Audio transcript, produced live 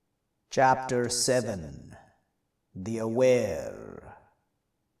Chapter 7 The Aware.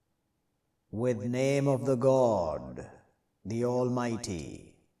 With name of the God, the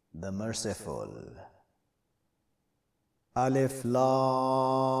Almighty, the Merciful. Alif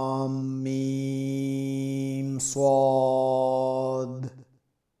Lam Mim Swad.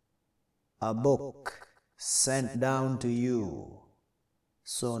 A book sent down to you,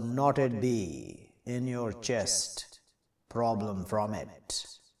 so not it be in your chest problem from it,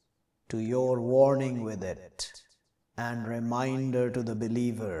 to your warning with it, and reminder to the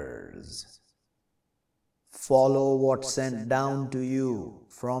believers. Follow what's sent down to you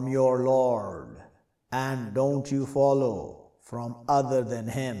from your Lord, and don't you follow from other than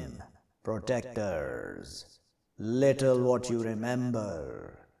Him protectors. Little what you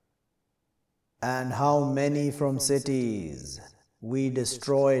remember. And how many from cities we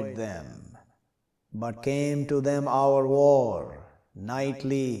destroyed them, but came to them our war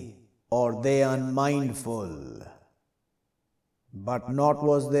nightly, or they unmindful. But not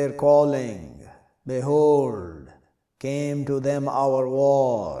was their calling, behold, came to them our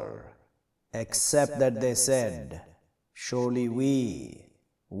war, except that they said, surely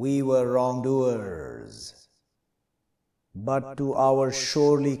we were wrongdoers. But to our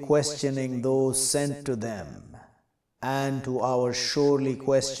surely questioning those sent to them, and to our surely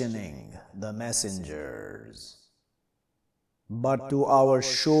questioning the messengers. But to our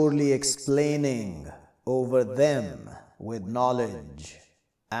surely explaining over them with knowledge,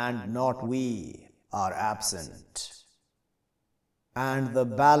 and not we are absent. And the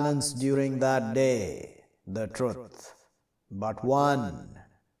balance during that day, the truth, but one,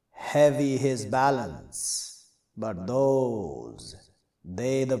 heavy his balance, but those,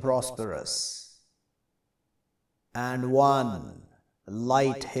 they the prosperous. And one,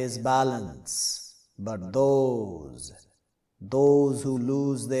 light his balance, but those who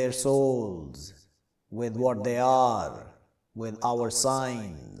lose their souls with what they are, with our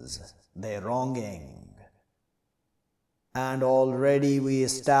signs, their wronging. And already we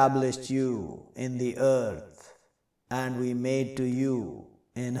established you in the earth, and we made to you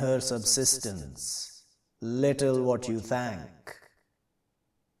in her subsistence little what you thank.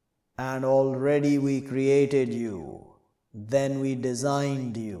 And already we created you, then we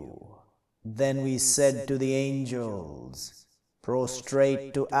designed you, then we said to the angels,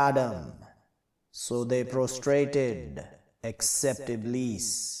 prostrate to Adam. So they prostrated, except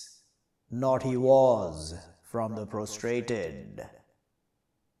Iblis, not he was from the prostrated.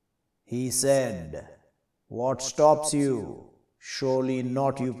 He said, what stops you? Surely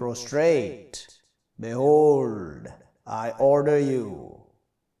not you prostrate. Behold, I order you.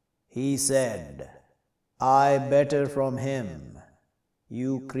 He said, I better from him.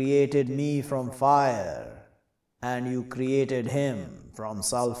 You created me from fire, and you created him from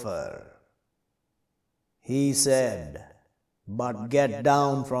sulfur. He said, but get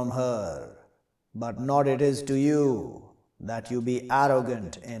down from her, but not it is to you that you be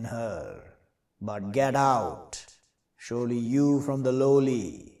arrogant in her, but get out, surely you from the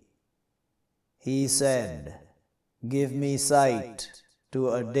lowly. He said, give me sight to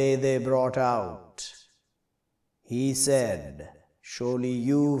a day they brought out. He said, surely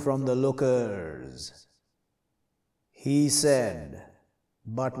you from the lookers. He said,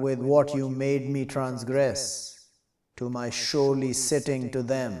 but with what you made me transgress, to my surely sitting to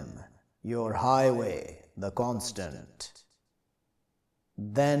them, your highway, the constant.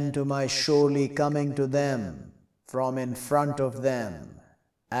 Then to my surely coming to them, from in front of them,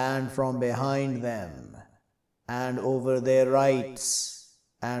 and from behind them, and over their rights,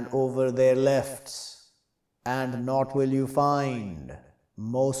 and over their lefts, and not will you find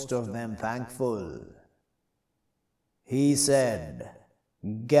most of them thankful. He said,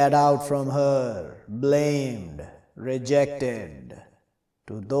 get out from her, blamed, rejected,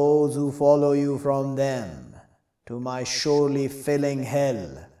 to those who follow you from them, to my surely filling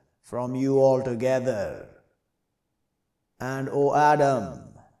hell from you altogether. And O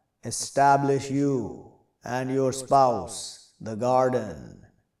Adam, establish you and your spouse the garden,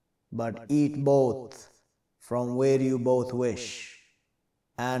 but eat both from where you both wish,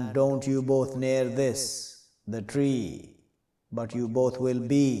 and don't you both near this, the tree, but you both will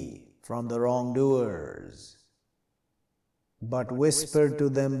be from the wrongdoers. But whispered to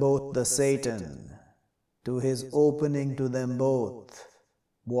them both the Satan, to his opening to them both,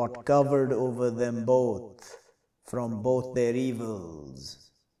 what covered over them both, from both their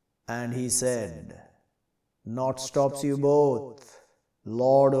evils. And he said, not stops you both,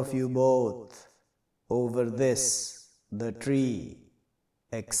 Lord of you both, over this, the tree,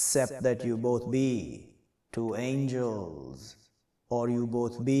 except that you both be two angels, or you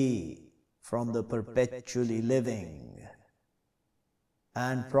both be from the perpetually living.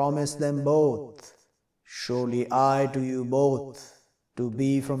 And promised them both, surely I to you both, to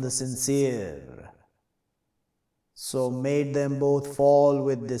be from the sincere. So made them both fall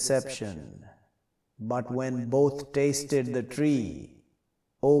with deception. But when both tasted the tree,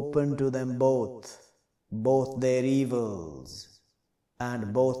 opened to them both their evils,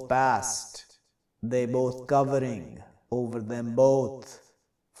 and both passed, they both covering over them both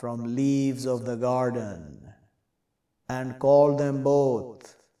from leaves of the garden, and called them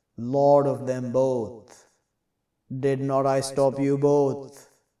both Lord of them both. Did not I stop you both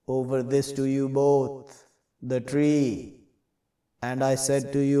over this to you both, the tree? And I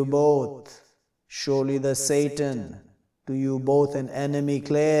said to you both, surely the Satan to you both an enemy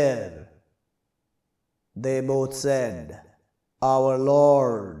clear. They both said, Our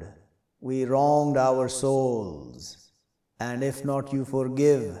Lord, we wronged our souls, and if not you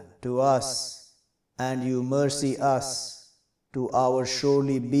forgive to us, and you mercy us to our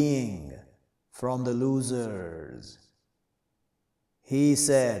surely being from the losers. He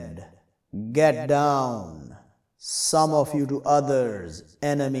said, Get down, some of you to others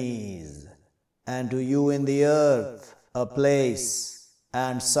enemies, and to you in the earth a place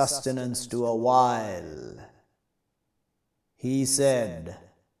and sustenance to a while. He said,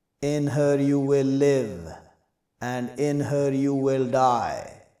 In her you will live, and in her you will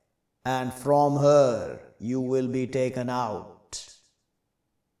die, and from her you will be taken out.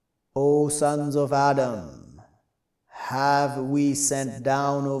 O sons of Adam, have we sent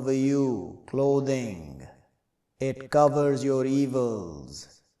down over you clothing? It covers your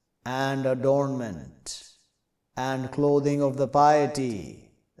evils, and adornment, and clothing of the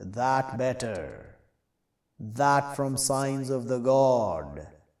piety, that better, that from signs of the God,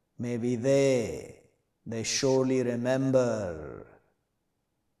 maybe they surely remember.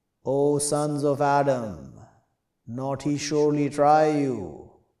 O sons of Adam, not he surely try you,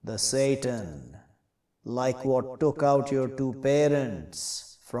 the Satan, like what took out your two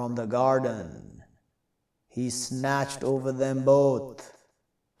parents from the garden. He snatched over them both,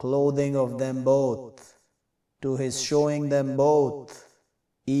 clothing of them both, to his showing them both,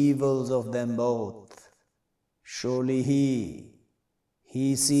 evils of them both. Surely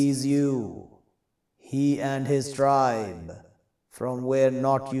he sees you, he and his tribe, from where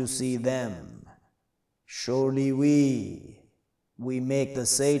not you see them. Surely we make the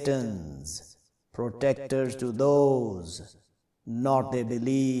Satans protectors to those not they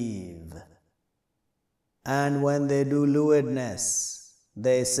believe. And when they do lewdness,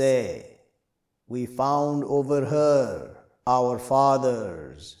 they say, We found over her our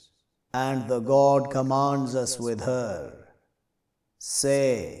fathers, and the God commands us with her.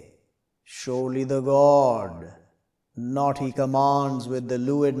 Say, surely the God, not he commands with the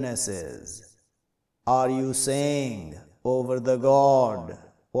lewdnesses. Are you saying over the God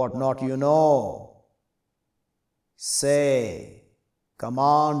what not you know? Say,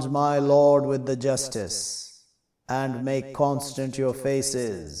 commands my Lord with the justice, and make constant your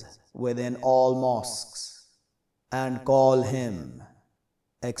faces within all mosques, and call him,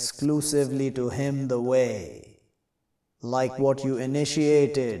 exclusively to him the way. Like what you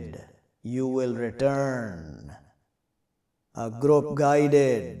initiated, you will return. A group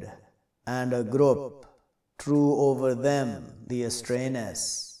guided, and a group true over them the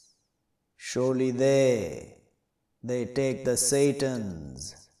astrayness. Surely they take the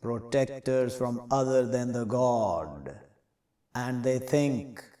Satans protectors from other than the God, and they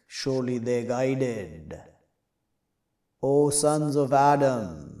think surely they guided. O sons of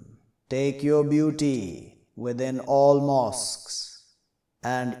Adam, take your beauty within all mosques,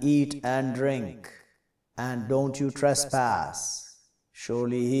 and eat and drink, and don't you trespass.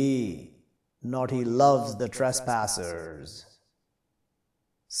 Surely he loves the trespassers.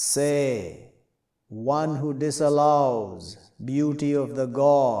 Say, one who disallows beauty of the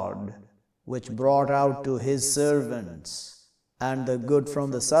God, which brought out to his servants, and the good from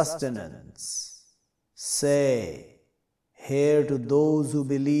the sustenance. Say, here to those who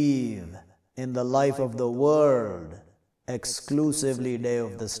believe in the life of the world, exclusively day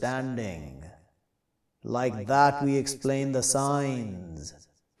of the standing. Like that we explain the signs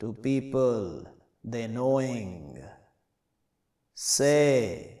to people they knowing.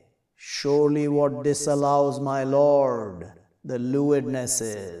 Say, surely what disallows my Lord, the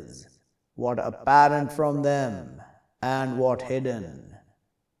lewdnesses, what apparent from them, and what hidden,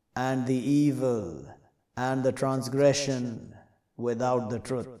 and the evil, and the transgression without the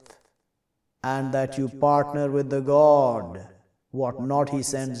truth, and that you partner with the God, what not he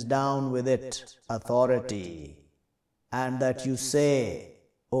sends down with it authority, and that you say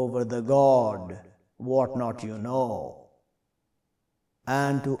over the God what not you know.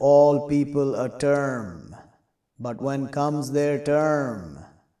 And to all people a term, but when comes their term,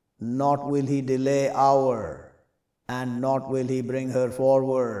 not will he delay hour, and not will he bring her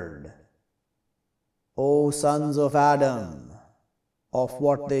forward. O sons of Adam, of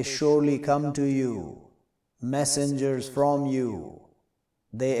what they surely come to you, messengers from you,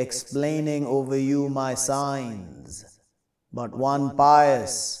 they explaining over you my signs, but one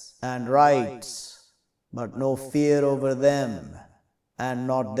pious and rights, but no fear over them, and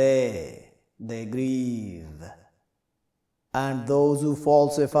not they grieve. And those who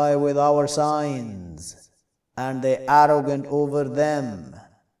falsify with our signs, and they arrogant over them,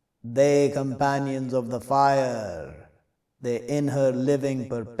 they companions of the fire, they in her living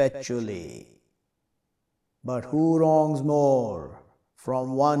perpetually. But who wrongs more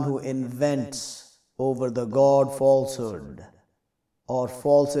from one who invents over the God falsehood, or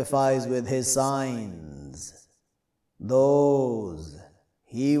falsifies with his signs? Those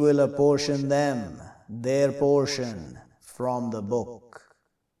he will apportion them their portion from the book,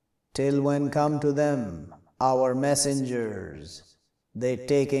 till when come to them our messengers, they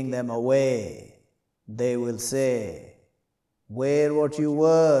taking them away, they will say, where what you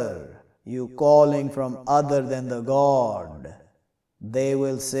were, you calling from other than the God? They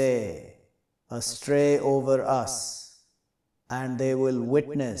will say, astray over us, and they will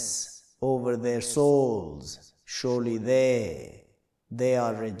witness over their souls, surely they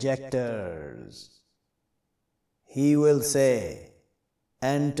are rejectors. He will say,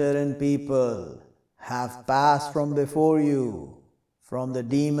 enter in people, have passed from before you, from the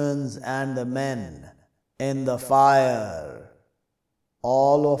demons and the men, in the fire.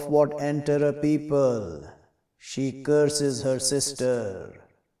 All of what enter a people, she curses her sister,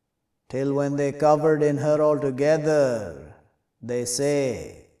 till when they covered in her altogether, they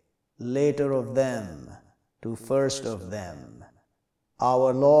say, later of them to first of them,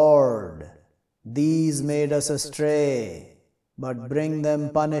 our Lord, these made us astray, but bring them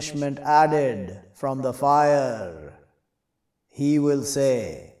punishment added from the fire. He will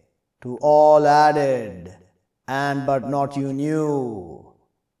say, to all added, and but not you knew.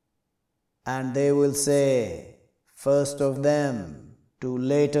 And they will say, first of them to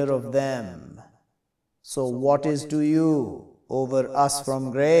later of them. So what is to you over us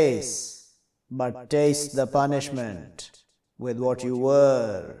from grace, but taste the punishment with what you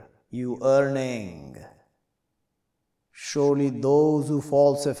were, you earning. Surely those who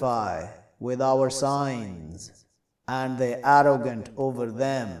falsify with our signs, and they arrogant over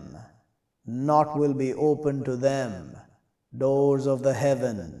them, not will be open to them doors of the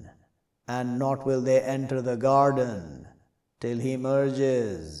heaven, and not will they enter the garden, till he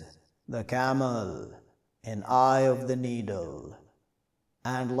merges the camel in eye of the needle.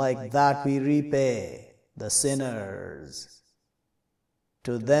 And like that we repay the sinners.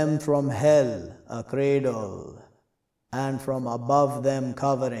 To them from hell a cradle, and from above them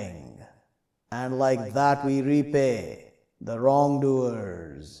covering, and like that we repay the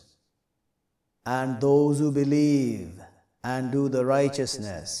wrongdoers. And those who believe and do the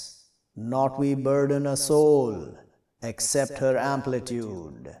righteousness, not we burden a soul except her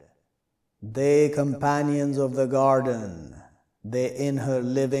amplitude. They companions of the garden, they in her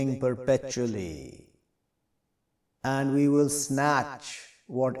living perpetually. And we will snatch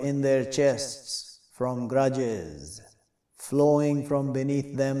what in their chests from grudges, flowing from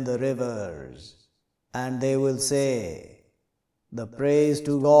beneath them the rivers, and they will say, the praise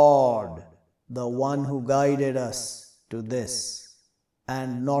to God, the one who guided us to this,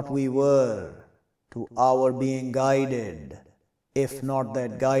 and not we were to our being guided, if not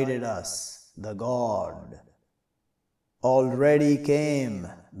that guided us the God. Already came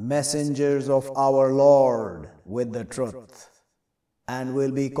messengers of our Lord with the truth, and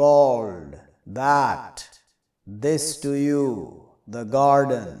will be called that, this to you, the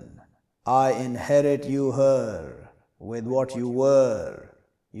garden, I inherit you her, with what you were,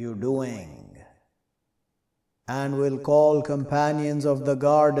 you doing. And will call companions of the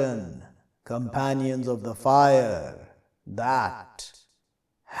garden, companions of the fire, that,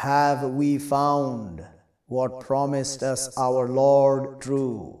 have we found what promised us our Lord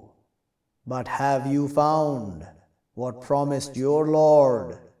true? But have you found what promised your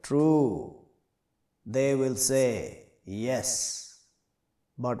Lord true? They will say, yes,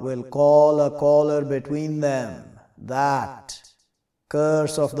 but will call a caller between them, that,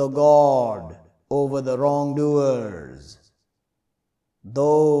 curse of the God over the wrongdoers.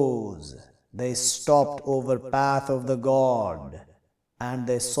 Those, they stopped over path of the God, and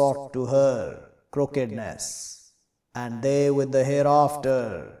they sought to her crookedness. and they with the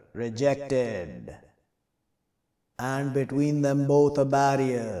hereafter rejected, and between them both a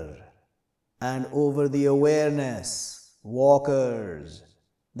barrier, and over the awareness, walkers,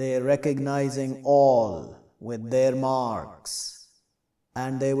 they recognizing all with their marks,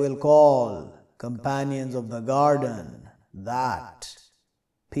 and they will call companions of the garden that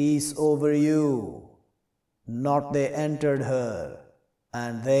peace over you, not they entered her,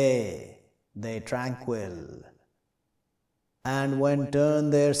 and they tranquil. And when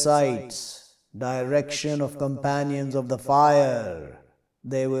turn their sights, direction of companions of the fire,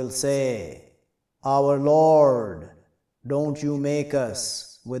 they will say, Our Lord, don't you make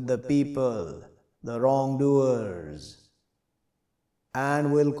us with the people, the wrongdoers.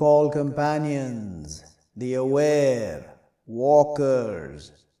 And will call companions, the aware,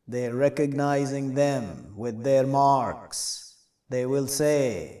 walkers, they recognizing them with their marks. They will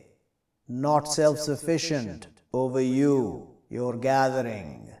say, Not self-sufficient over you, your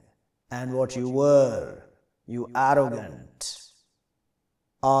gathering, and what you were, you arrogant.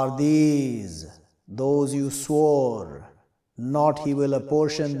 Are these those you swore, not he will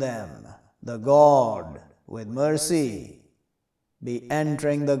apportion them, the God, with mercy? Be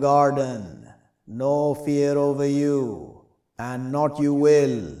entering the garden, no fear over you, and not you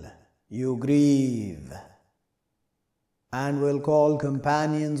will, you grieve. And will call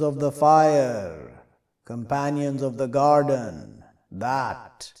companions of the fire, companions of the garden,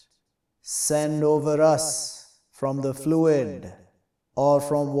 that send over us from the fluid, or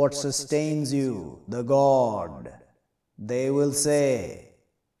from what sustains you, the God. They will say,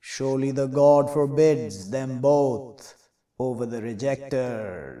 Surely the God forbids them both over the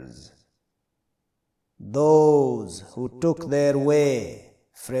rejectors. Those who took their way,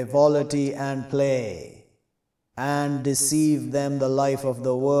 frivolity and play, and deceived them the life of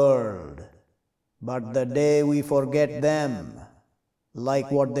the world. But the day we forget them,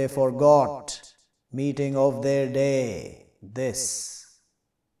 like what they forgot, meeting of their day, this,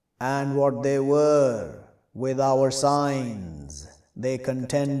 and what they were, with our signs, they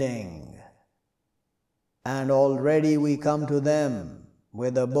contending. And already we come to them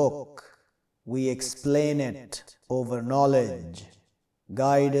with a book, we explain it over knowledge,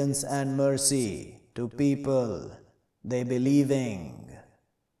 guidance and mercy to people, they believing.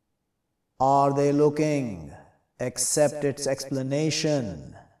 Are they looking, accept its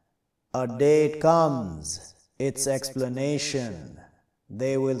explanation? A day it comes, its explanation,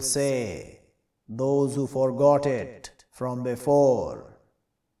 they will say, those who forgot it from before,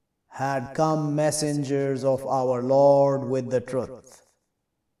 had come messengers of our Lord with the truth,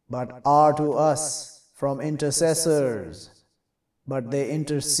 but are to us from intercessors, but they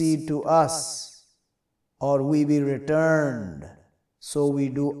intercede to us, or we be returned, so we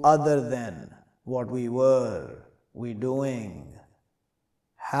do other than what we were, we doing.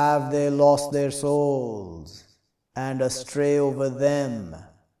 Have they lost their souls, and astray over them,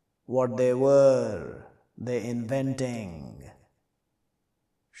 what they were, they inventing?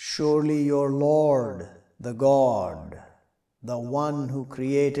 Surely your Lord, the God, the one who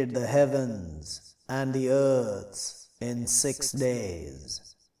created the heavens and the earths in 6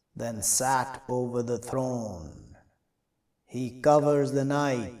 days, then sat over the throne. He covers the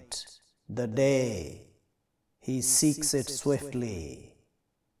night, the day, he seeks it swiftly,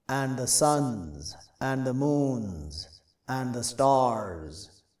 and the suns and the moons and the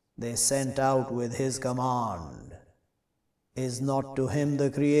stars, they sent out with his command. Is not to him the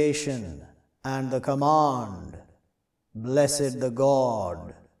creation and the command? Blessed the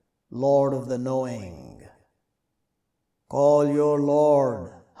God, Lord of the knowing. Call your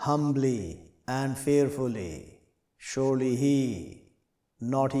Lord humbly and fearfully. Surely he,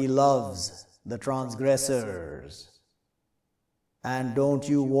 not he loves the transgressors. And don't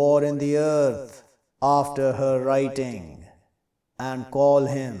you war in the earth after her writing, and call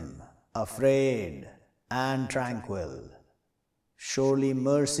him afraid and tranquil. Surely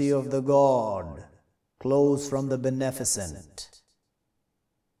mercy of the God, close from the beneficent.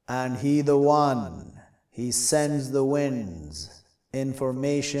 And he the one, he sends the winds,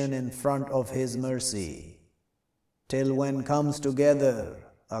 information in front of his mercy, till when comes together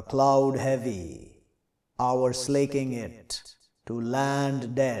a cloud heavy, our slaking it, to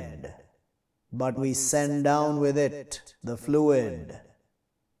land dead. But we send down with it the fluid,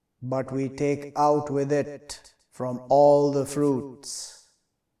 but we take out with it from all the fruits,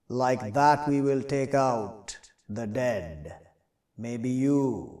 like that we will take out the dead. Maybe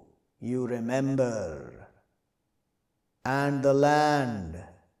you remember. And the land,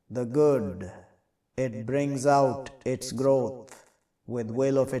 the good, it brings out its growth with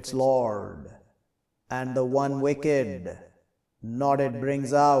will of its Lord, and the one wicked, not it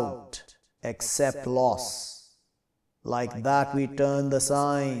brings out, except loss. Like that we turn the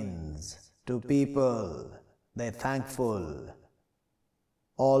signs to people, they thankful.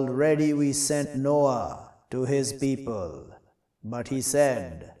 Already we sent Noah to his people, but he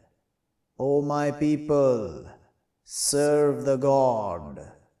said, O my people, serve the God,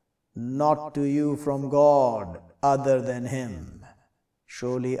 not to you from God other than him.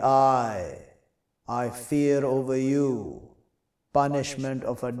 Surely I fear over you, punishment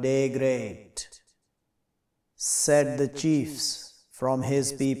of a day great. Said the chiefs from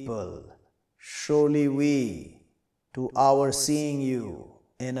his people, surely we, to our seeing you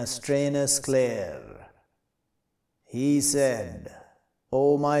in a straightness clear. He said,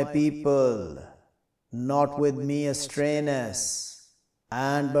 O my people, not with me a straightness,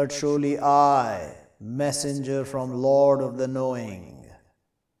 and but surely I, messenger from Lord of the knowing.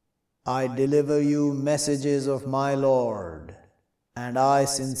 I deliver you messages of my Lord, and I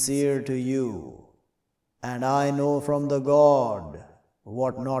sincere to you, and I know from the God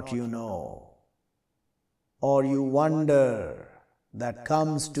what not you know. Or you wonder that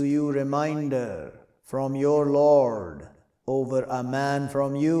comes to you reminder from your Lord over a man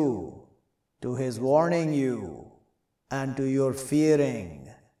from you, to his warning you, and to your fearing,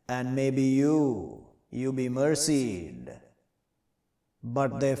 and maybe you be mercied.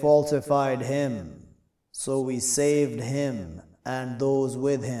 But they falsified him, so we saved him and those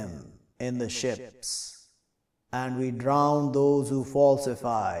with him in the ships, and we drowned those who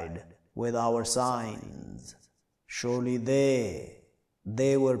falsified with our signs. Surely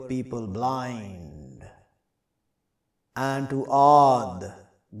they were people blind. And to Ad,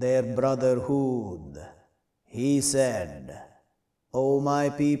 their brother Hud, he said, O my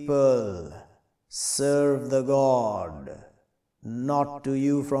people, serve the God, not to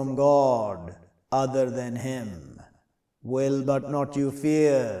you from God other than him. Will but not you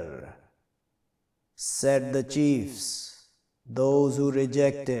fear? Said the chiefs, those who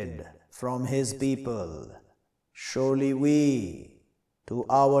rejected from his people, surely we, to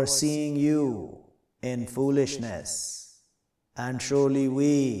our seeing you in foolishness, and surely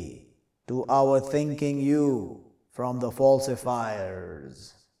we, to our thinking you from the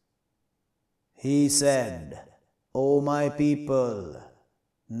falsifiers. He said, O my people,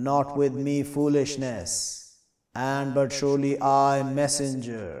 not with me foolishness, and but surely I,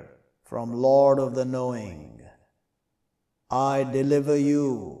 messenger from Lord of the knowing. I deliver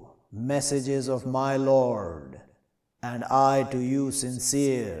you messages of my Lord, and I to you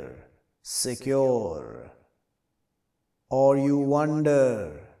sincere, secure. Or you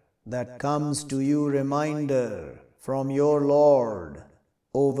wonder that comes to you reminder from your Lord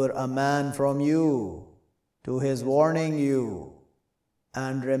over a man from you, to his warning you,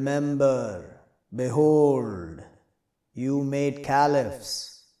 and remember, behold, you made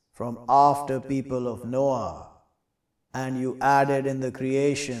caliphs from after people of Noah, and you added in the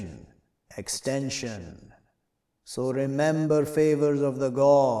creation extension. So remember favors of the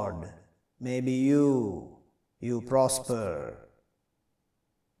God, maybe you prosper.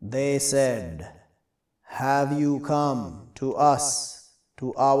 They said, have you come to us,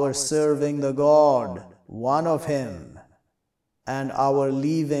 to our serving the God, one of him, and our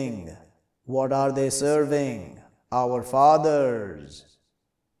leaving, what are they serving? Our fathers.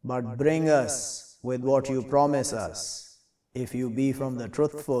 But bring us with what you promise us, if you be from the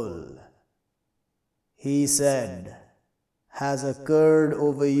truthful. He said, has occurred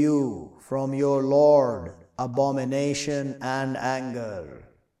over you from your Lord abomination and anger.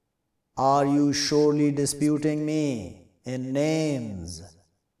 Are you surely disputing me in names?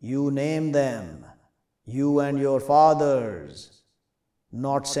 You name them, you and your fathers.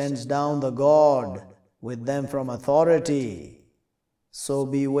 Not sends down the God with them from authority. So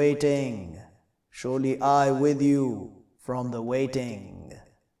be waiting, surely I with you from the waiting.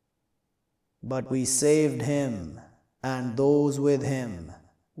 But we saved him and those with him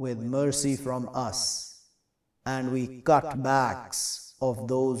with mercy from us, and we cut backs of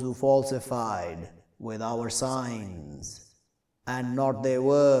those who falsified with our signs, and not they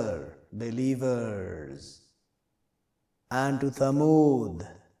were believers. And to Thamud,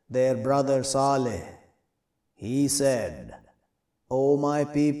 their brother Saleh, he said, O my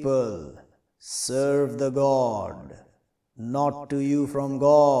people, serve the God, not to you from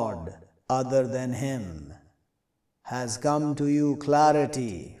God other than him. Has come to you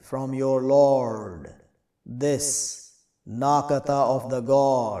clarity from your Lord, this Nakata of the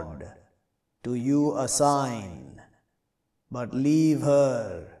God, to you a sign. But leave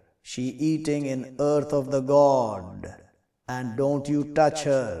her, she eating in earth of the God, and don't you touch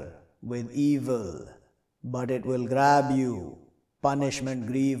her with evil, but it will grab you, punishment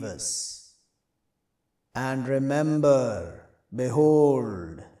grievous. And remember,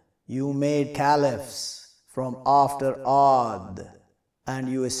 behold, you made caliphs from after Ad, and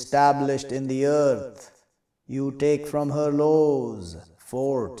you established in the earth. You take from her laws,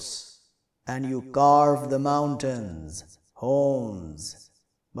 forts, and you carve the mountains, homes.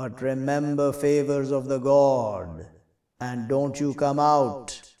 But remember favors of the God, and don't you come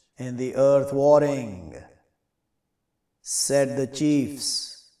out in the earth warring. Said the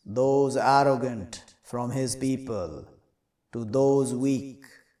chiefs, those arrogant from his people, to those weak,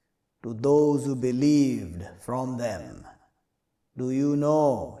 to those who believed from them. Do you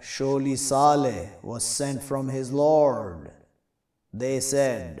know, surely Saleh was sent from his Lord? They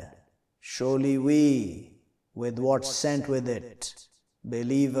said, surely we, with what's sent with it,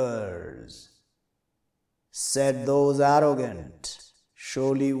 believers. Said those arrogant,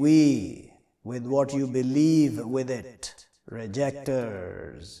 surely we, with what you believe with it,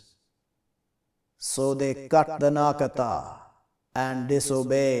 rejectors. So they cut the Nakata and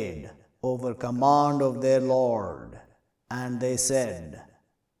disobeyed over command of their Lord. And they said,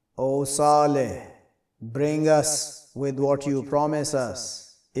 O Saleh, bring us with what you promise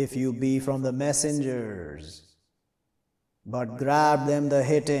us, if you be from the messengers. But grabbed them the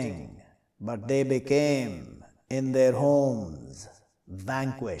hitting, but they became, in their homes,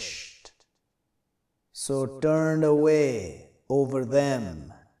 vanquished. So turned away over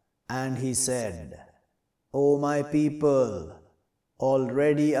them, and he said, O my people,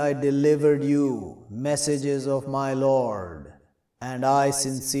 already I delivered you messages of my Lord, and I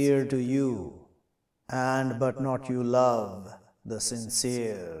sincere to you, and but not you love the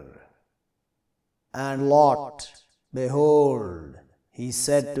sincere. And Lot, behold, he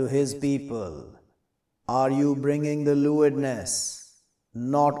said to his people, are you bringing the lewdness?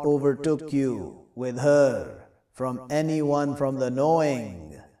 Not overtook you with her from anyone from the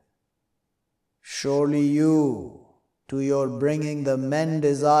knowing. Surely you, to your bringing the men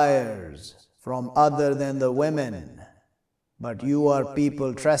desires from other than the women, but you are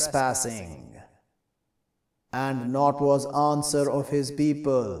people trespassing. And not was answer of his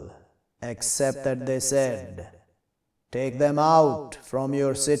people, except that they said, take them out from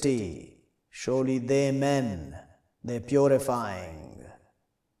your city, surely they men, they purifying.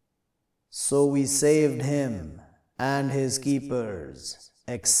 So we saved him and his keepers,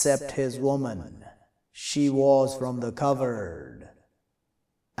 except his woman. She was from the covered.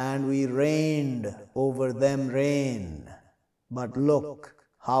 And we reigned over them rain, but look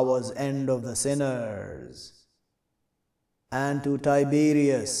how was end of the sinners. And to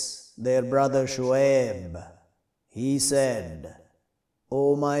Tiberius, their brother Shuaib, he said,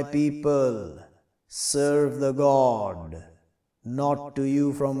 O my people, serve the God, not to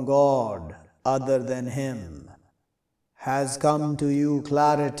you from God other than him. Has come to you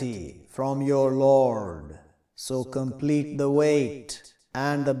clarity from your Lord, so complete the weight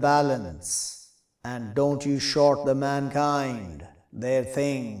and the balance, and don't you short the mankind their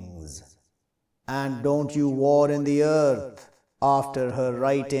things, and don't you war in the earth after her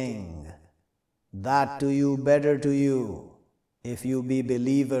writing. That to you better to you, if you be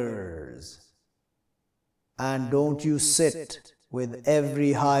believers. And don't you sit with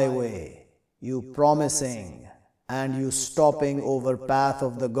every highway, you promising, and you stopping over path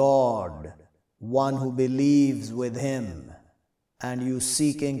of the God, one who believes with him, and you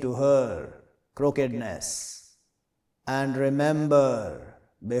seeking to her crookedness. And remember,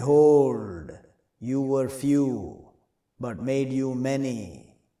 behold, you were few, but made you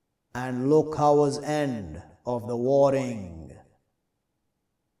many, and look how was end of the warring.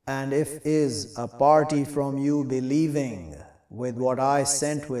 And if is a party from you believing with what I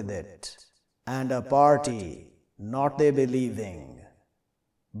sent with it, and a party not they believing,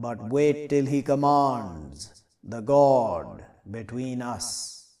 but wait till he commands, the God between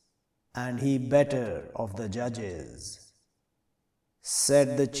us, and he better of the judges.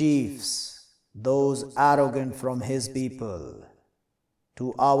 Said the chiefs, those arrogant from his people,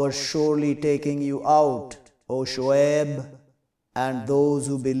 to our surely taking you out, O Shuaib, and those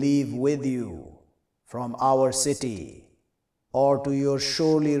who believe with you from our city, or to your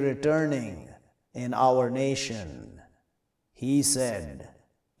surely returning in our nation. He said,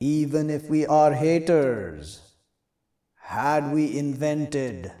 even if we are haters, had we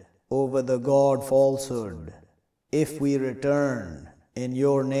invented over the God falsehood, if we return in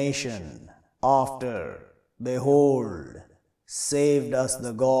your nation after, behold, saved us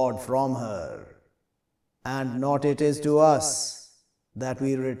the God from her. And not it is to us that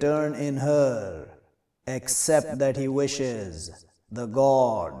we return in her, except that he wishes, the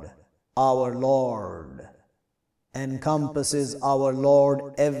God, our Lord. encompasses our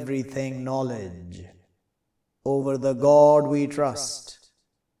Lord everything knowledge. Over the God we trust,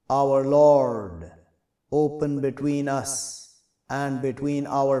 our Lord, open between us and between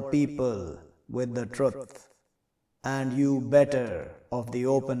our people with the truth, and you better of the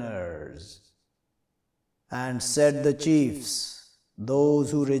openers. And said the chiefs,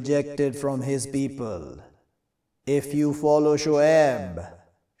 those who rejected from his people, if you follow Shoaib,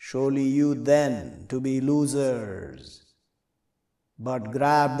 surely you then to be losers. But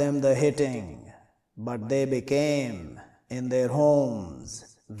grabbed them the hitting, but they became in their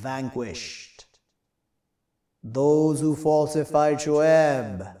homes vanquished. Those who falsified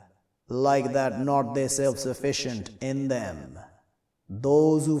Shoaib, like that not they self-sufficient in them.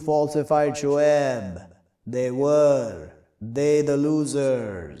 Those who falsified Shoaib, they the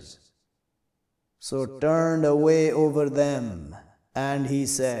losers. So turned away over them, and he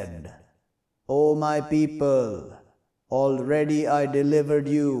said, O my people, already I delivered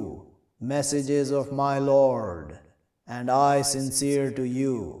you messages of my Lord, and I sincere to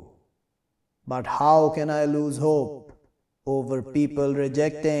you. But how can I lose hope over people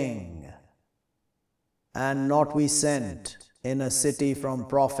rejecting? And not we sent in a city from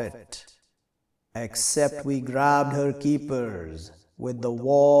prophet, except we grabbed her keepers with the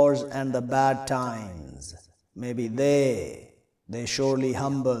wars and the bad times. Maybe they surely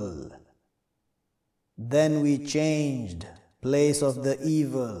humble. Then we changed place of the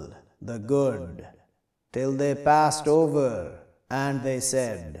evil, the good, till they passed over, and they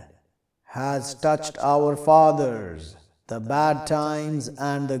said, has touched our fathers the bad times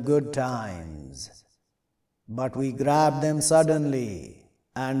and the good times. But we grabbed them suddenly,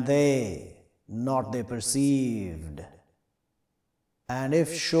 and they perceived. And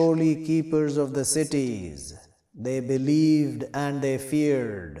if surely keepers of the cities, they believed and they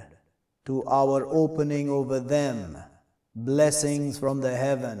feared, to our opening over them blessings from the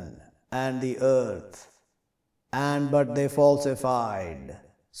heaven and the earth, and but they falsified,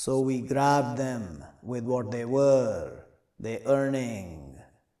 so we grabbed them with what they earning.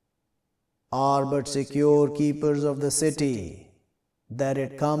 Are but secure keepers of the city, that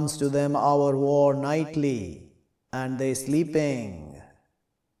it comes to them our war nightly, and they sleeping?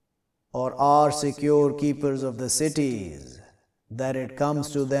 Or are secure keepers of the cities, that it comes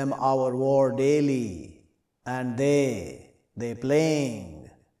to them our war daily, and they playing?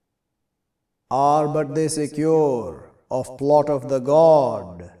 Are but they secure of plot of the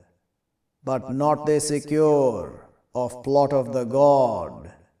God, but not they secure of plot of the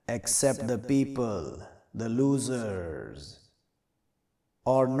God, except the people, the losers.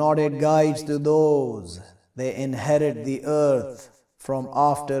 Or not it guides to those, they inherit the earth from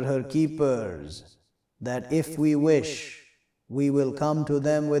after her keepers, that if we wish, we will come to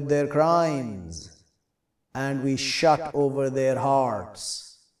them with their crimes, and we shut over their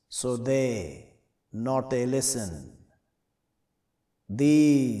hearts, so they listen.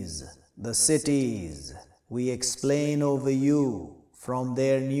 These, the cities, we explain over you from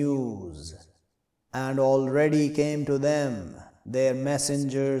their news, and already came to them their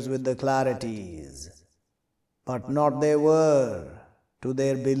messengers with the clarities, but not they were to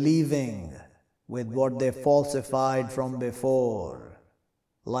their believing with what they falsified from before.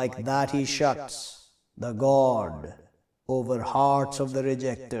 Like that he shuts, the God, over hearts of the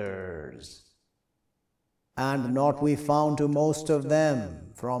rejectors. And not we found to most of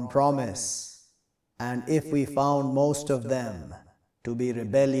them from promise, and if we found most of them to be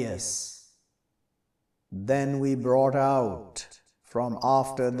rebellious, then we brought out from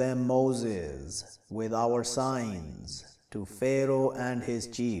after them Moses with our signs to Pharaoh and his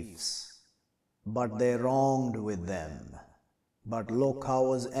chiefs, but they wronged with them. But look how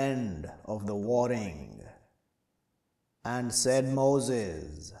was end of the warring. And said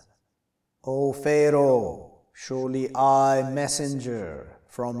Moses, O Pharaoh, surely I messenger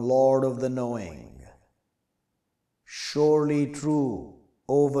from Lord of the knowing. Surely true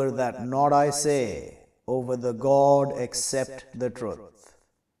over that not I say, over the God except the truth.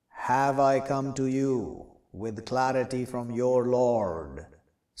 Have I come to you with clarity from your Lord,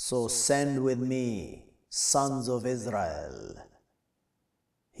 so send with me sons of Israel.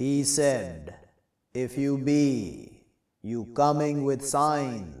 He said, if you be, you coming with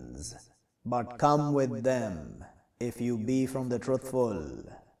signs, but come with them, if you be from the truthful.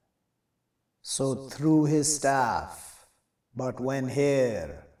 So threw his staff, but when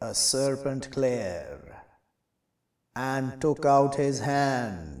here a serpent clear, and took out his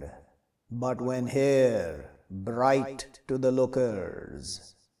hand, but when here bright to the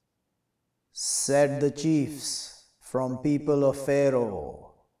lookers. Said the chiefs from people of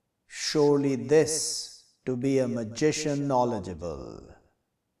Pharaoh, surely this to be a magician knowledgeable.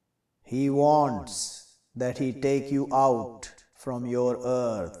 He wants that he take you out from your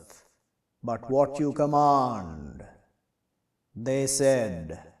earth, but what you command? They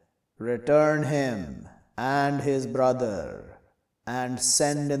said, return him and his brother, and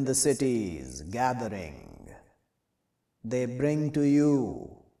send in the cities gathering. They bring to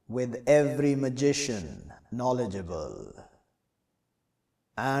you with every magician knowledgeable.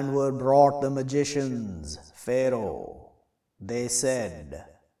 And were brought the magicians, Pharaoh. They said,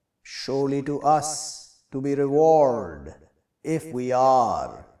 surely to us to be reward, if we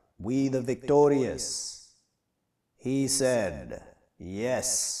are, we the victorious. He said,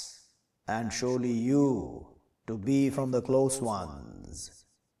 yes, and surely you to be from the close ones.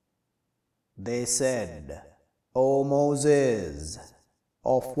 They said, O Moses,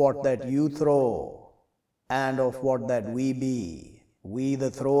 of what that you throw, and of what that we be, we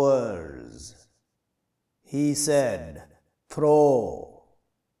the throwers. He said, throw.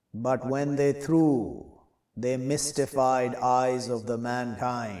 But when they threw, they mystified eyes of the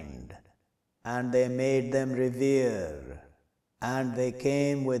mankind, and they made them revere, and they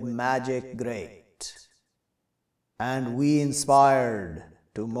came with magic great. And we inspired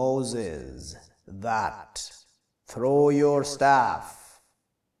to Moses that, throw your staff.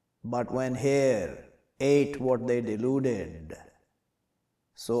 But when here ate what they deluded,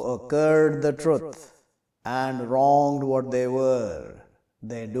 so occurred the truth, and wronged what they were,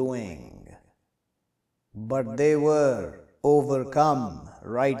 they doing. But they were overcome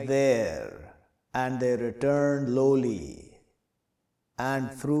right there, and they returned lowly,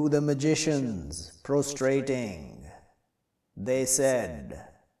 and through the magicians prostrating, they said,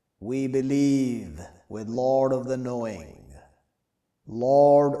 we believe with Lord of the knowing,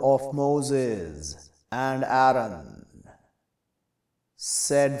 Lord of Moses and Aaron.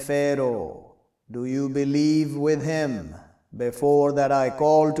 Said Pharaoh, do you believe with him before that I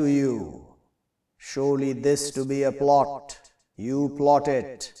call to you? Surely this to be a plot, you plot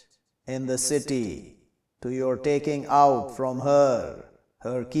it in the city, to your taking out from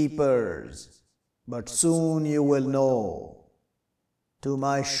her keepers, but soon you will know. To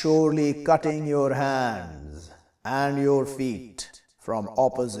my surely cutting your hands and your feet from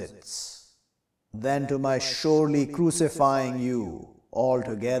opposites, then to my surely crucifying you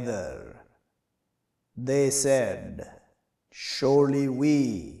altogether. They said, surely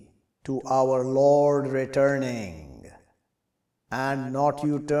we to our Lord returning, and not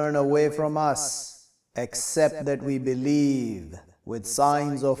you turn away from us, except that we believe with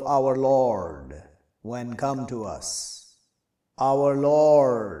signs of our Lord when come to us. Our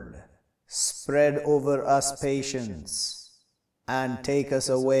Lord, spread over us patience, and take us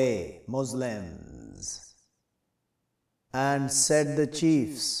away, Muslims. And said the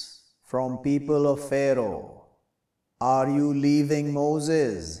chiefs from people of Pharaoh, are you leaving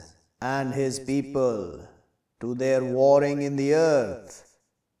Moses and his people to their warring in the earth,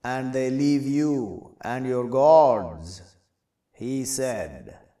 and they leave you and your gods? He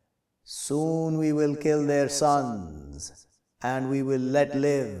said, soon we will kill their sons, and we will let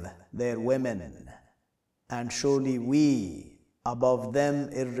live their women, and surely we above them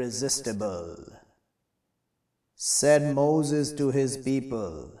irresistible. Said Moses to his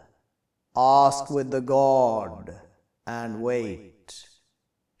people, ask with the God, and wait.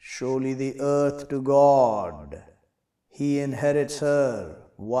 Surely the earth to God, he inherits her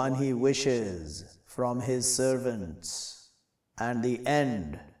one he wishes from his servants, and the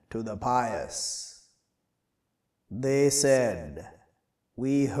end to the pious. They said,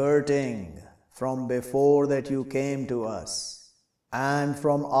 we hurting from before that you came to us, and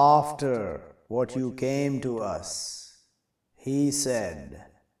from after what you came to us. He said,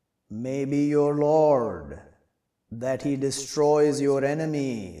 maybe your Lord, that he destroys your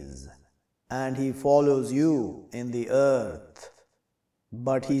enemies, and he follows you in the earth,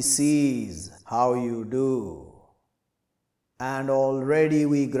 but he sees how you do. And already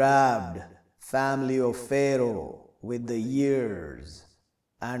we grabbed family of Pharaoh with the years,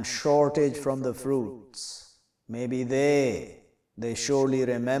 and shortage from the fruits. Maybe they surely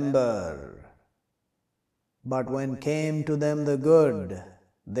remember. But when came to them the good,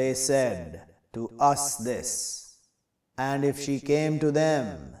 they said to us this, and if she came to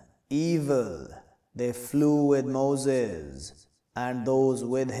them evil, they flew with Moses and those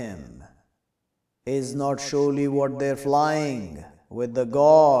with him. Is not surely what they're flying with the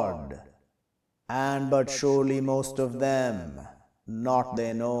God? And but surely most of them not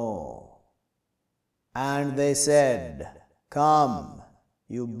they know. And they said, come,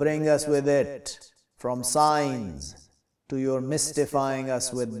 you bring us with it from signs to your mystifying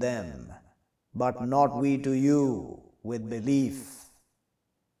us with them. but not we to you with belief.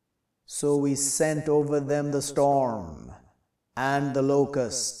 So we sent over them the storm, and the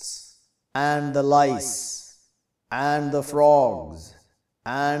locusts, and the lice, and the frogs,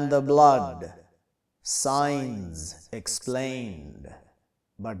 and the blood, signs explained.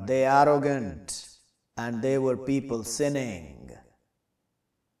 But they arrogant, and they were people sinning.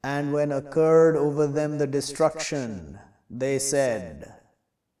 And when occurred over them the destruction, they said,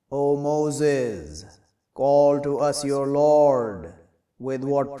 O Moses, call to us your Lord, with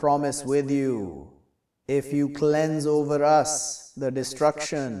what promise with you, if you cleanse over us the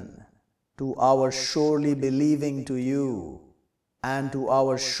destruction, to our surely believing to you, and to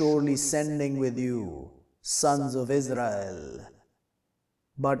our surely sending with you, sons of Israel.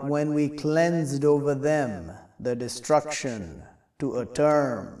 But when we cleansed over them the destruction to a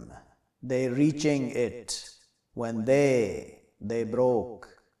term, they reaching it, when they broke.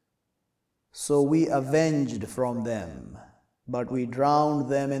 So we avenged from them, but we drowned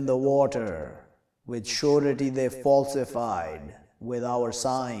them in the water. With surety they falsified with our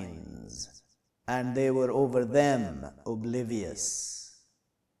signs, and they were over them oblivious.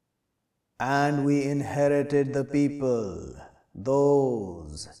 And we inherited the people,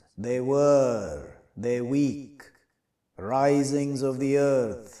 those they weak, risings of the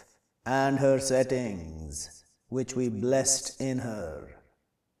earth, and her settings, which we blessed in her,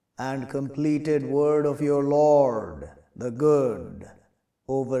 and completed word of your Lord, the good,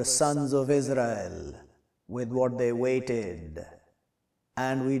 over sons of Israel, with what they waited.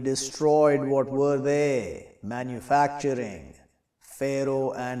 And we destroyed what were they manufacturing,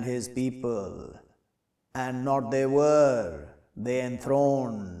 Pharaoh and his people, and not they were, they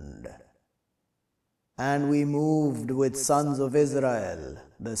enthroned. And we moved with sons of Israel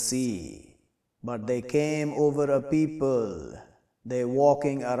the sea, but they came over a people, they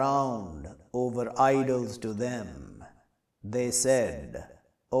walking around over idols to them. They said,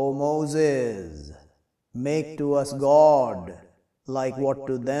 O Moses, make to us God, like what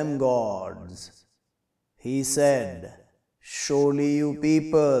to them gods. He said, surely you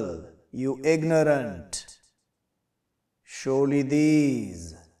people, you ignorant, surely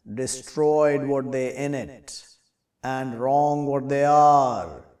these destroyed what they in it, and wrong what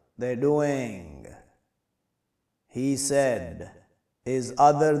they're doing. He said, is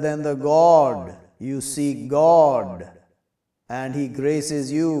other than the God you seek God, and he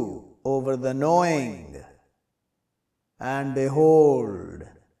graces you over the knowing. And behold,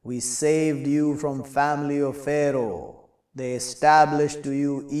 we saved you from family of Pharaoh. They established to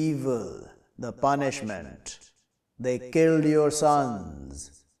you evil, the punishment. They killed your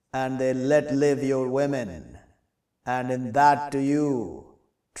sons, and they let live your women. And in that to you,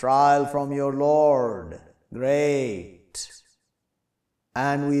 trial from your Lord, great.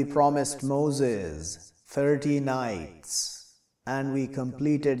 And we promised Moses 30 nights, and we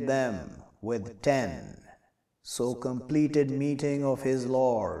completed them with 10. So completed meeting of his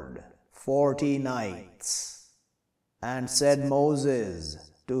Lord 40 nights. And said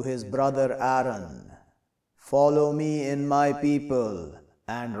Moses to his brother Aaron, follow me in my people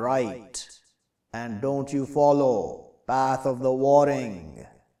and right, and don't you follow path of the warring.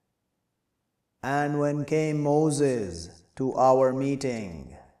 And when came Moses to our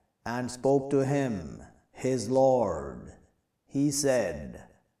meeting, and spoke to him, his Lord, he said,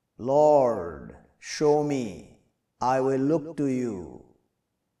 Lord, show me, I will look to you.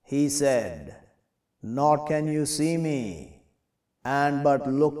 He said, not can you see me, and but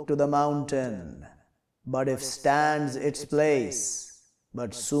look to the mountain, but if stands its place,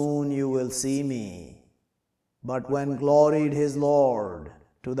 but soon you will see me. But when gloried his Lord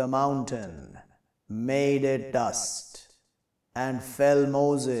to the mountain, made it dust, and fell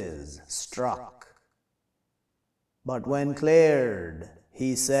Moses struck. But when cleared,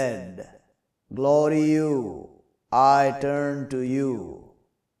 he said, glory you, I turn to you,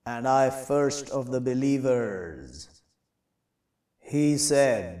 and I first of the believers. He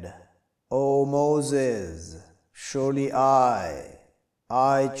said, O Moses, surely I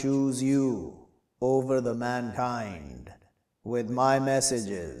choose you over the mankind, with my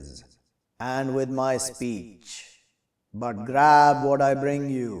messages, and with my speech. But grab what I bring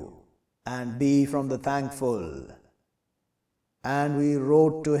you, and be from the thankful. And we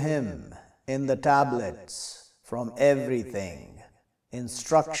wrote to him in the tablets from everything,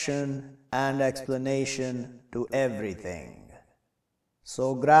 instruction and explanation to everything.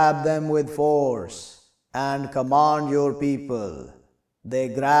 So grab them with force, and command your people. They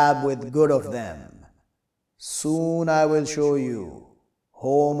grab with good of them. Soon I will show you,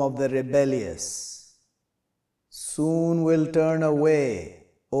 home of the rebellious. Soon will turn away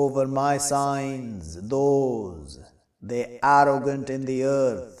over my signs those, they arrogant in the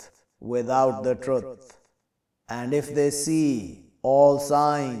earth, without the truth. And if they see all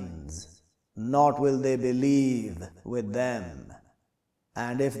signs, not will they believe with them.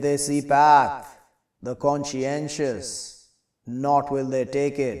 And if they see path, the conscientious, not will they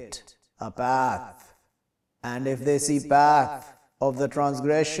take it a path. And if they see path of the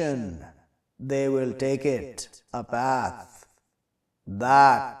transgression, they will take it a path.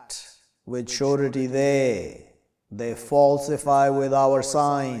 That with surety they falsify with our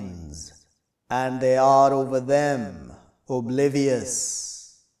signs, and they are over them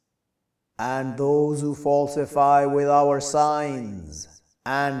oblivious. And those who falsify with our signs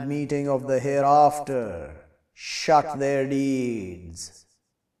and meeting of the hereafter shut their deeds.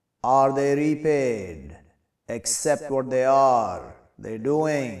 Are they repaid, except what they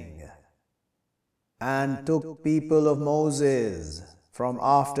doing? And took people of Moses from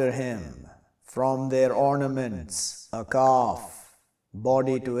after him, from their ornaments, a calf,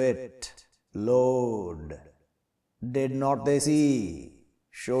 body to it, load. Did not they see?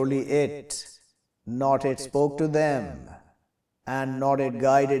 Surely not it spoke to them, and not it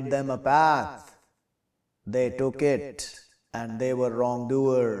guided them a path. They took it, and they were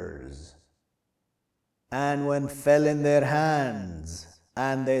wrongdoers. And when fell in their hands,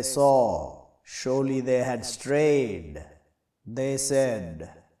 and they saw, surely they had strayed, they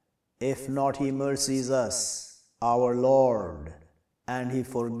said, if not he mercies us, our Lord, and he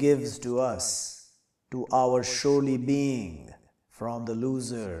forgives to us, to our surely being from the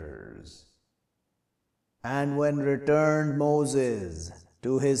losers. And when returned Moses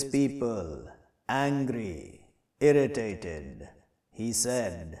to his people, angry, irritated, he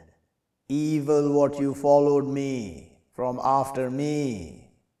said, evil what you followed me from after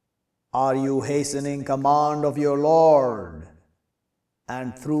me. Are you hastening command of your Lord?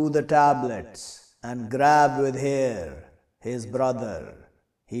 And threw the tablets, and grabbed with his brother,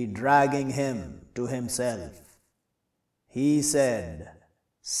 he dragging him to himself. He said,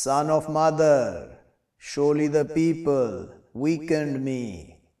 son of mother, surely the people weakened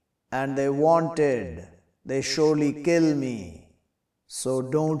me, and they surely kill me. So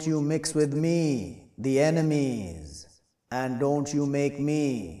don't you mix with me, the enemies, and don't you make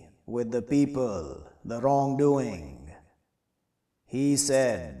me with the people, the wrongdoing. He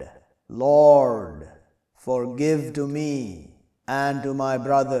said, Lord, forgive to me and to my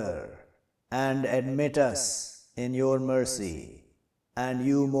brother, and admit us in your mercy, and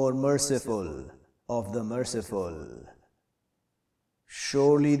you more merciful of the merciful.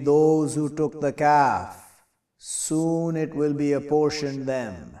 Surely those who took the calf, soon it will be apportioned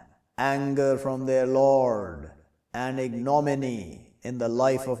them anger from their Lord, and ignominy in the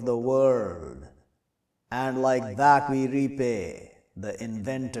life of the world, and like that we repay the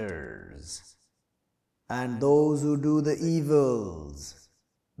inventors. And those who do the evils,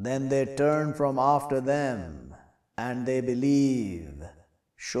 then they turn from after them, and they believe,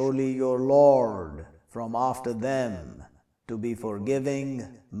 surely your Lord from after them to be forgiving,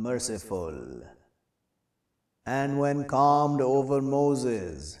 merciful. And when calmed over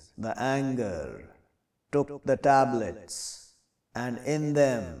Moses the anger, took the tablets, and in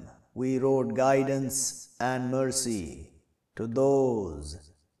them we wrote guidance and mercy to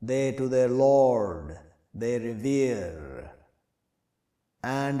those they to their Lord they revere.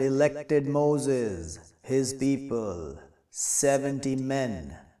 And elected Moses his people 70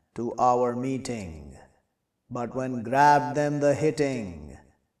 men to our meeting. But when grabbed them the hitting,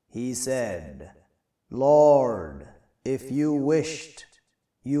 he said, Lord, if you wished,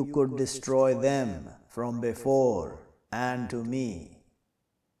 you could destroy them from before and to me.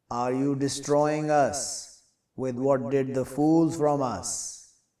 Are you destroying us with what did the fools from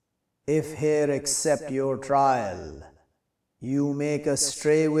us? If here accept your trial, you make us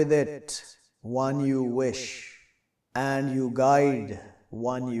stray with it one you wish, and you guide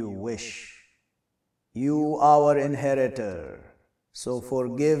one you wish. You our inheritor, so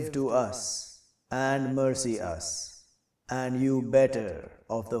forgive to us and mercy us, and you better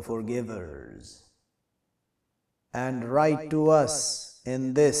of the forgivers. And write to us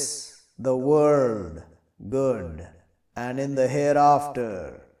in this the world good, and in the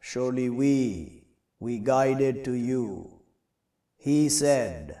hereafter surely we guided to you. He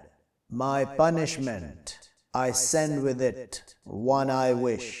said, my punishment I send with it one I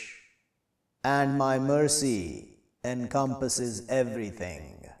wish, and my mercy encompasses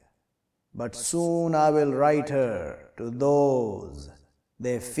everything. But soon I will write her to those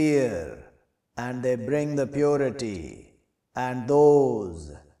they fear, and they bring the purity, and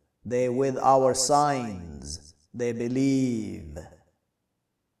those they with our signs they believe.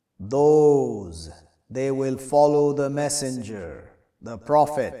 those they will follow the messenger, the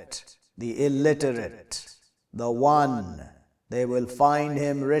prophet, the illiterate, the one they will find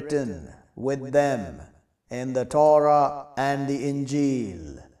him written with them in the Torah and the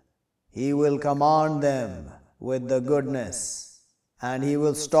Injil. He will command them with the goodness, and he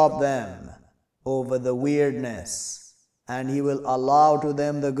will stop them over the weirdness, and he will allow to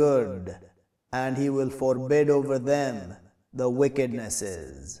them the good, and he will forbid over them the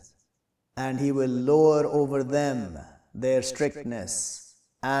wickednesses, and he will lower over them their strictness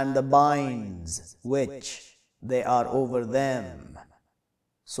and the binds which they are over them.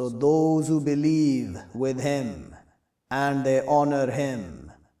 So those who believe with him, and they honor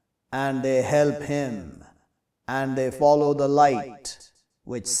him, and they help him, and they follow the light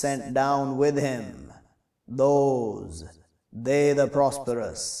which sent down with him, those, they the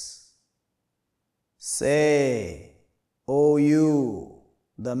prosperous. Say, O you,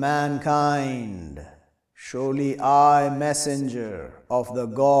 the mankind, surely I, messenger of the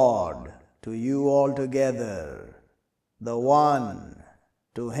God, to you altogether, the one,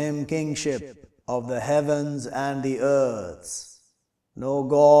 to him kingship of the heavens and the earths, no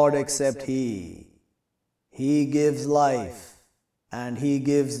God except he. He gives life, and he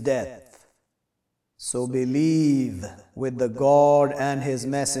gives death. So believe with the God and his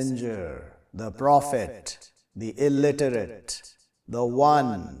messenger, the prophet, the illiterate, the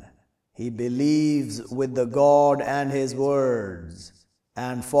one. He believes with the God and his words,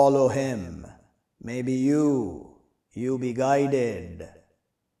 and follow him. Maybe you be guided.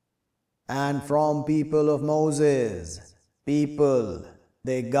 And from people of Moses, people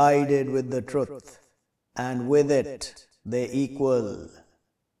they guided with the truth, and with it they equal.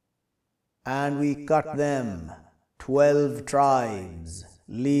 And we cut them 12 tribes,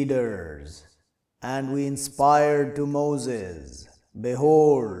 leaders, and we inspired to Moses.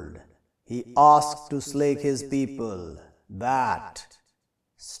 Behold, he asked to slake his people, that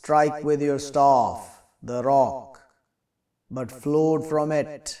strike with your staff the rock, but flowed from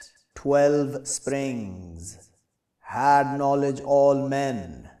it 12 springs. Had knowledge all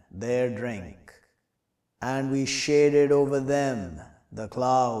men their drink, and we shaded over them the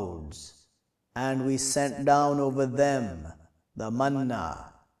clouds, and we sent down over them the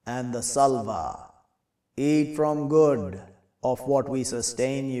manna and the salva. Eat from good of what we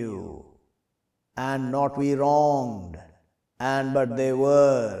sustain you, and not we wronged, and but they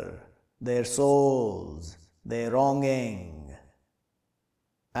were, their souls, their wronging.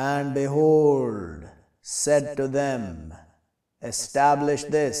 And behold, said to them, establish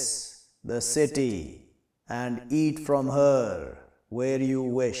this, the city, and eat from her where you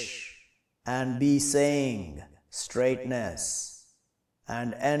wish, and be saying, straightness,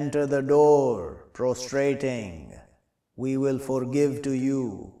 and enter the door, prostrating. We will forgive to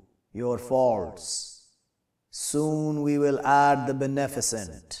you your faults. Soon we will add the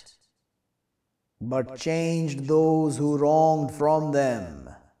beneficent. But changed those who wronged from them,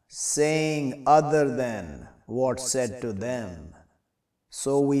 saying other than what said to them.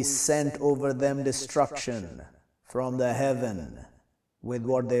 So we sent over them destruction from the heaven, with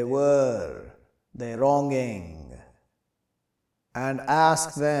what they were, their wronging. And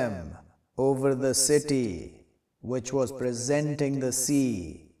asked them over the city, which was presenting the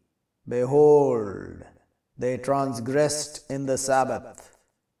sea. Behold, they transgressed in the Sabbath.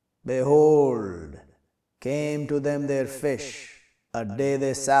 Behold, came to them their fish, a day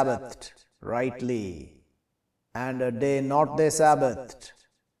they Sabbathed rightly, and a day not they Sabbathed,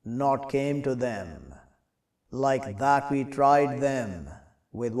 not came to them. Like that we tried them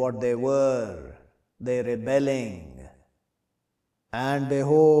with what they were, they rebelling. And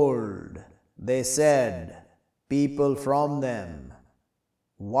behold, they said, people from them,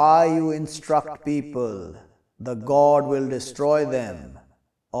 why you instruct people, the God will destroy them,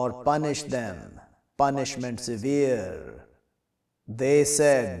 or punish them, punishment severe. They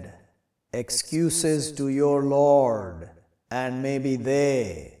said, excuses to your Lord, and maybe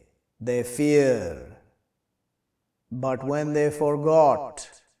they fear. But when they forgot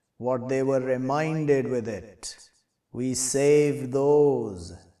what they were reminded with it, we saved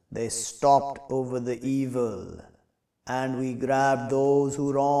those they stopped over the evil, and we grabbed those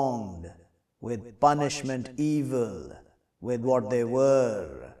who wronged with punishment evil, with what they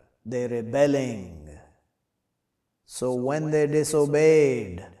were, they rebelling. So when they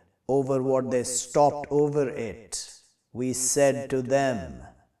disobeyed over what they stopped over it, we said to them,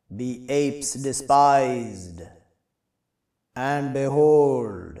 be apes despised. And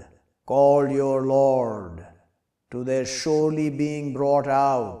behold, called your Lord, to their surely being brought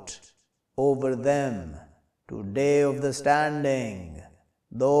out over them to day of the standing,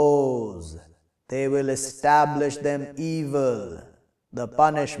 those, they will establish them evil, the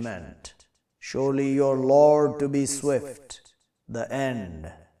punishment. Surely your Lord to be swift, the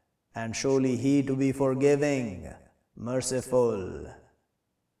end, and surely He to be forgiving, merciful.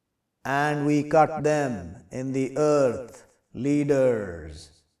 And we cut them in the earth,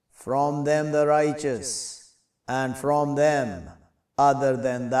 leaders, from them the righteous, and from them other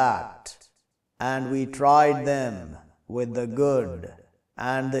than that. And we tried them with the good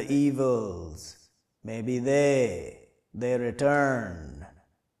and the evils. Maybe they return.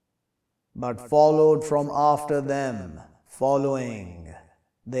 But followed from after them, following,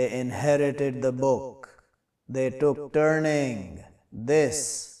 they inherited the book. They took turning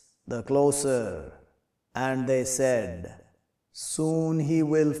this the closer, and they said, soon He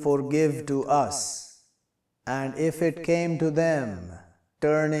will forgive to us. And if it came to them,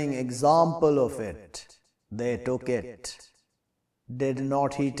 turning example of it, they took it. Did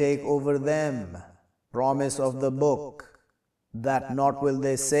not He take over them promise of the book, that not will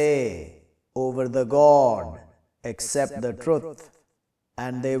they say over the God, except the truth,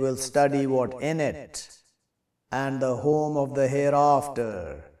 and they will study what in it, and the home of the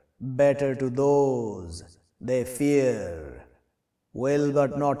hereafter, better to those they fear. Will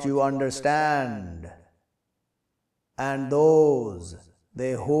but not you understand? And those,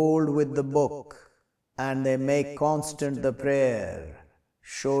 they hold with the book, and they make constant the prayer.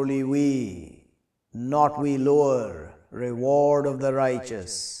 Surely we, not we lower, reward of the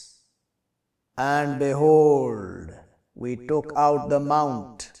righteous. And behold, we took out the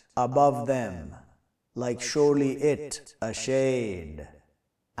mount above them, like surely it a shade.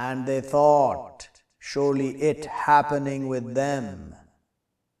 And they thought, surely it happening with them.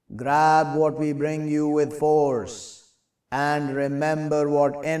 Grab what we bring you with force, and remember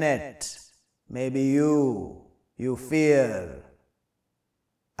what in it. Maybe you fear.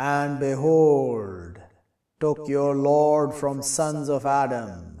 And behold, took your Lord from sons of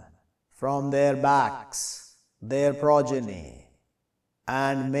Adam, from their backs, their progeny,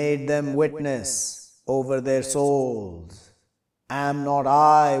 and made them witness over their souls. Am not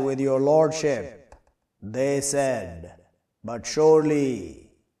I with your lordship? They said, but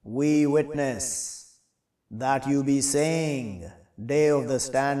surely we witness that you be saying, day of the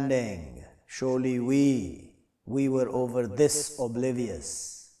standing, surely we were over this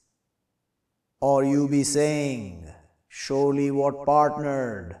oblivious. Or you be saying, surely what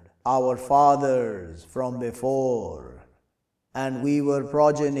partnered our fathers from before, and we were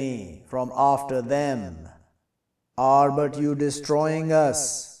progeny from after them. Are but you destroying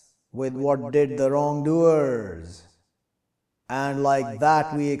us with what did the wrongdoers? And like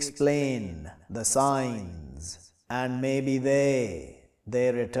that we explain the signs, and maybe they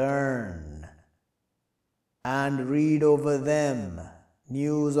return. And read over them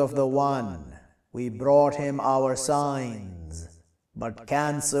news of the one, we brought him our signs, but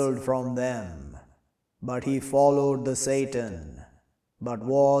cancelled from them. But he followed the Satan, but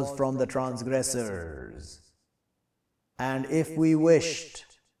was from the transgressors. And if we wished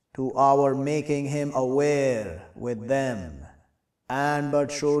to our making him aware with them, and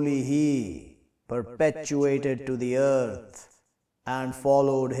but surely he perpetuated to the earth, and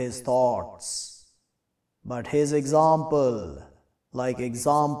followed his thoughts. But his example, like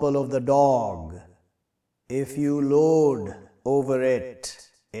example of the dog, if you load over it,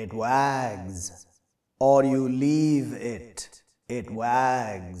 it wags, or you leave it, it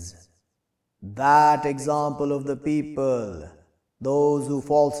wags. That example of the people, those who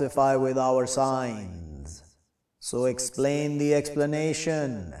falsify with our signs. So explain the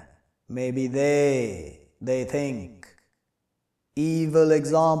explanation, maybe they think. Evil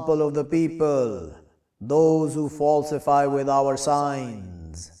example of the people, those who falsify with our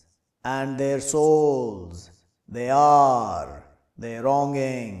signs, and their souls, they're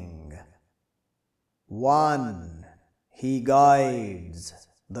wronging. One, he guides,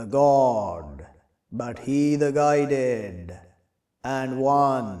 the God, but he the guided, and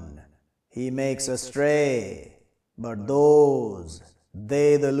one, he makes astray, but those,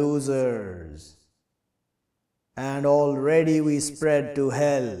 they the losers. And already we spread to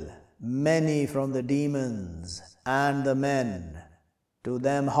hell many from the demons and the men, to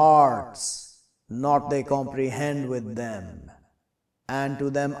them hearts, not they comprehend with them, and to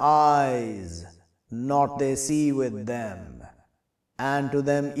them eyes, not they see with them, and to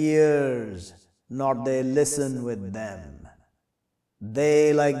them ears, not they listen with them.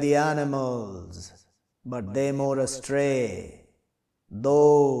 They like the animals, but they more astray,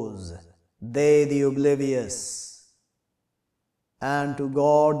 those, they the oblivious. And to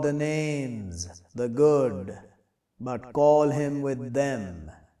God the names, the good, but call him with them,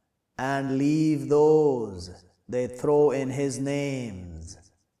 and leave those they throw in his names.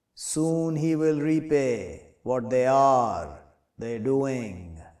 Soon he will repay what they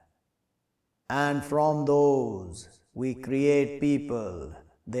doing. And from those we create people,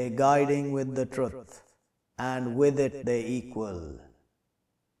 they guiding with the truth, and with it they equal.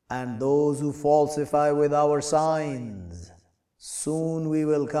 And those who falsify with our signs, soon we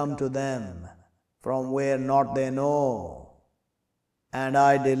will come to them, from where not they know. And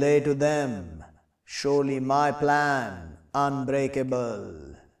I delay to them, surely my plan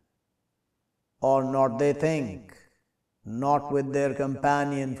unbreakable. Or not they think, not with their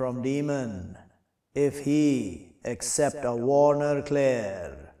companion from demon, if he accept a warner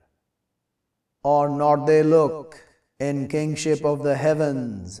clear. Or not they look in kingship of the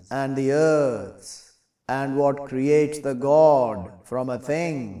heavens and the earths, and what creates the God from a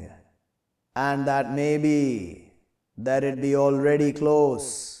thing, and that may be that it be already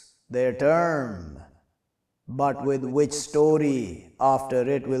close their term, but with which story after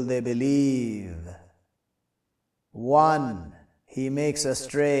it will they believe? One he makes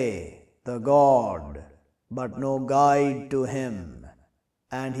astray, the God, but no guide to him,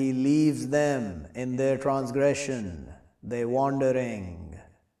 and he leaves them in their transgression, they wandering.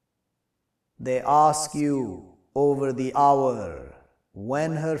 They ask you over the hour,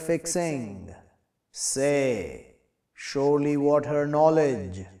 when her fixing? Say, surely what her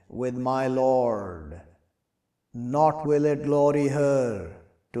knowledge with my Lord. Not will it glory her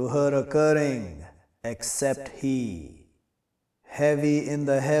to her occurring, except he. Heavy in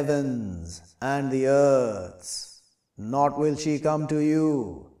the heavens and the earths, not will she come to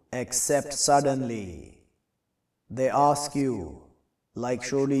you, except suddenly. They ask you, like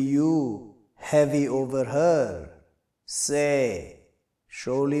surely you, heavy over her. Say,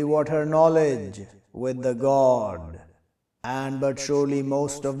 surely what her knowledge with the God, and but surely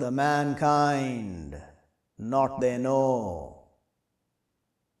most of the mankind, not they know.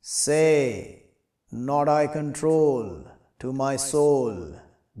 Say, not I control to my soul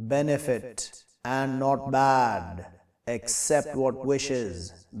benefit and not bad, except what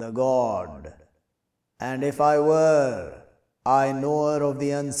wishes the God. And if I were, I knower of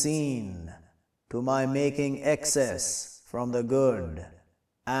the unseen, to my making excess from the good,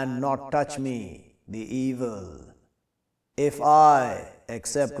 and not touch me the evil. If I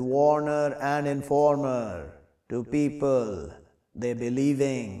accept warner and informer to people, they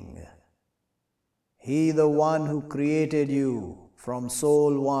believing. He the one who created you from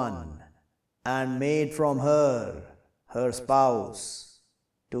soul one, and made from her her spouse,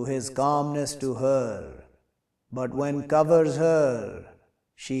 to his calmness to her. But when covers her,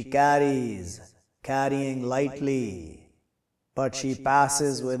 she carrying lightly, but she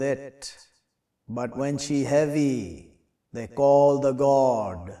passes with it. But when she heavy, they call the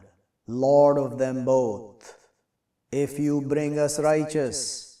God, Lord of them both. If you bring us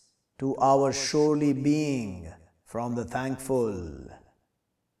righteous to our surely being from the thankful.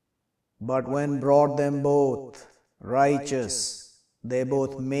 But when brought them both righteous, they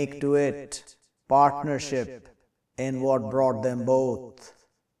both make to it partnership in what brought them both.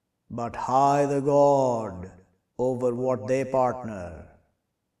 But high the God over what they partner.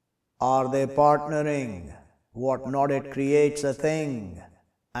 Are they partnering what not it creates a thing,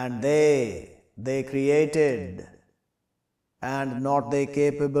 and they created, and not they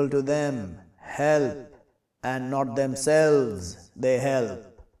capable to them help, and not themselves they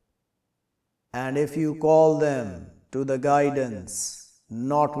help. And if you call them to the guidance,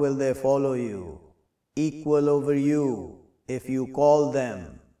 not will they follow you, equal over you if you call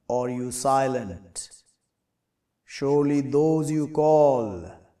them or you silent. Surely those you call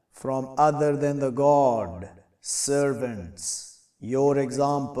from other than the God, servants, your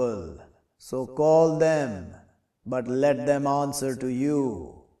example, so call them, but let them answer to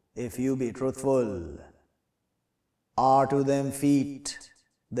you, if you be truthful. Are to them feet,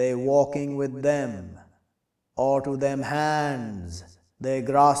 they walking with them, or to them hands, they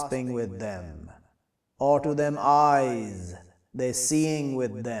grasping with them, or to them eyes, they seeing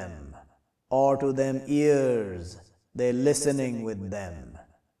with them, or to them ears, they listening with them.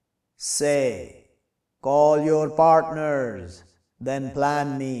 Say, call your partners, then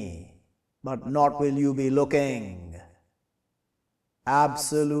plan me, but not will you be looking.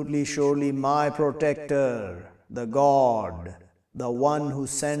 Absolutely surely my protector, the God, the one who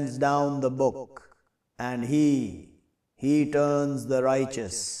sends down the book, and he turns the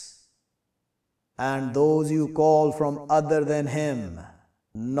righteous. And those you call from other than him,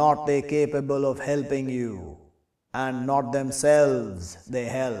 not they capable of helping you, and not themselves they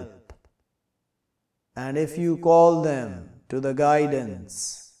help. And if you call them to the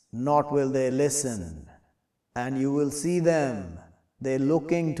guidance, not will they listen. And you will see them, they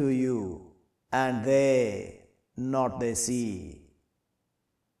looking to you, and they, not they see.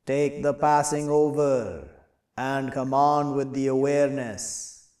 Take the passing over, and command with the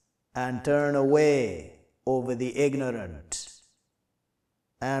awareness, and turn away over the ignorant.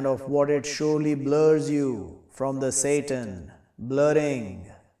 And of what it surely blurs you from the Satan,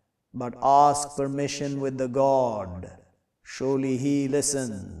 blurring, but ask permission with the God, surely he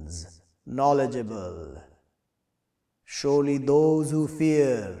listens, knowledgeable. Surely those who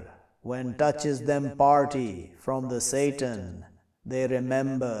fear, when touches them party from the Satan, they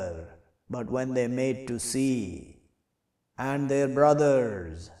remember, but when they made to see. And their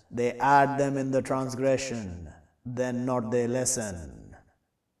brothers, they add them in the transgression, then not they lessen.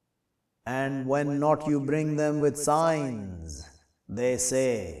 And when not you bring them with signs, they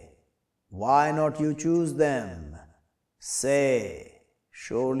say, why not you choose them? Say,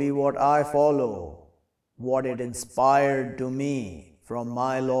 surely what I follow, what it inspired to me from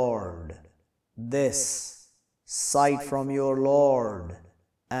my Lord, this, sight from your Lord,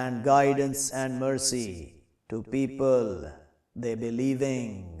 and guidance and mercy to people, they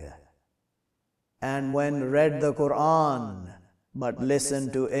believing. And when read the Quran, but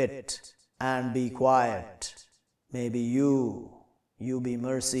listen to it, and be quiet, maybe you be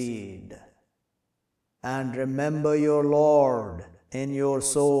mercied. And remember your Lord in your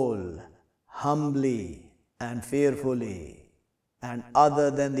soul, humbly and fearfully, and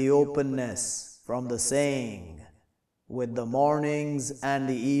other than the openness from the saying, with the mornings and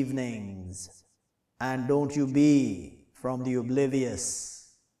the evenings, and don't you be from the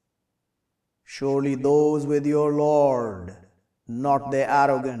oblivious. Surely those with your Lord, not they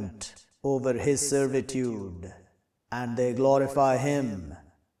arrogant over his servitude, and they glorify him,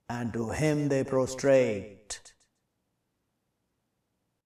 and to him they prostrate.